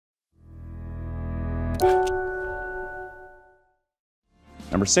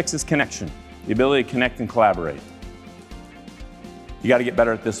Number 6 is connection, the ability to connect and collaborate. You got to get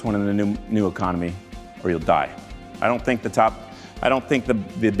better at this one in the new economy, or you'll die. I don't think the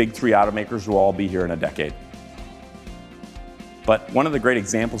big 3 automakers will all be here in a decade. But one of the great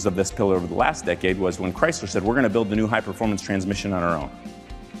examples of this pillar over the last decade was when Chrysler said, we're going to build the new high-performance transmission on our own.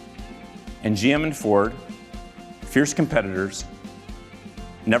 And GM and Ford, fierce competitors,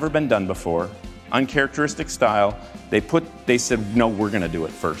 never been done before, uncharacteristic style, they said, no, we're going to do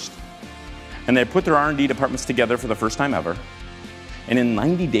it first. And they put their R&D departments together for the first time ever. And in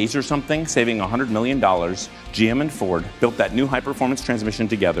 90 days or something, saving $100 million, GM and Ford built that new high-performance transmission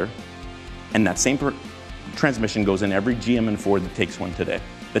together. And that same transmission goes in every GM and Ford that takes one today,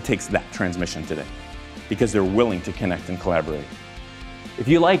 that takes that transmission today, because they're willing to connect and collaborate. If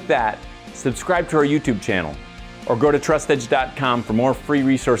you like that, subscribe to our YouTube channel or go to trustedge.com for more free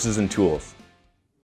resources and tools.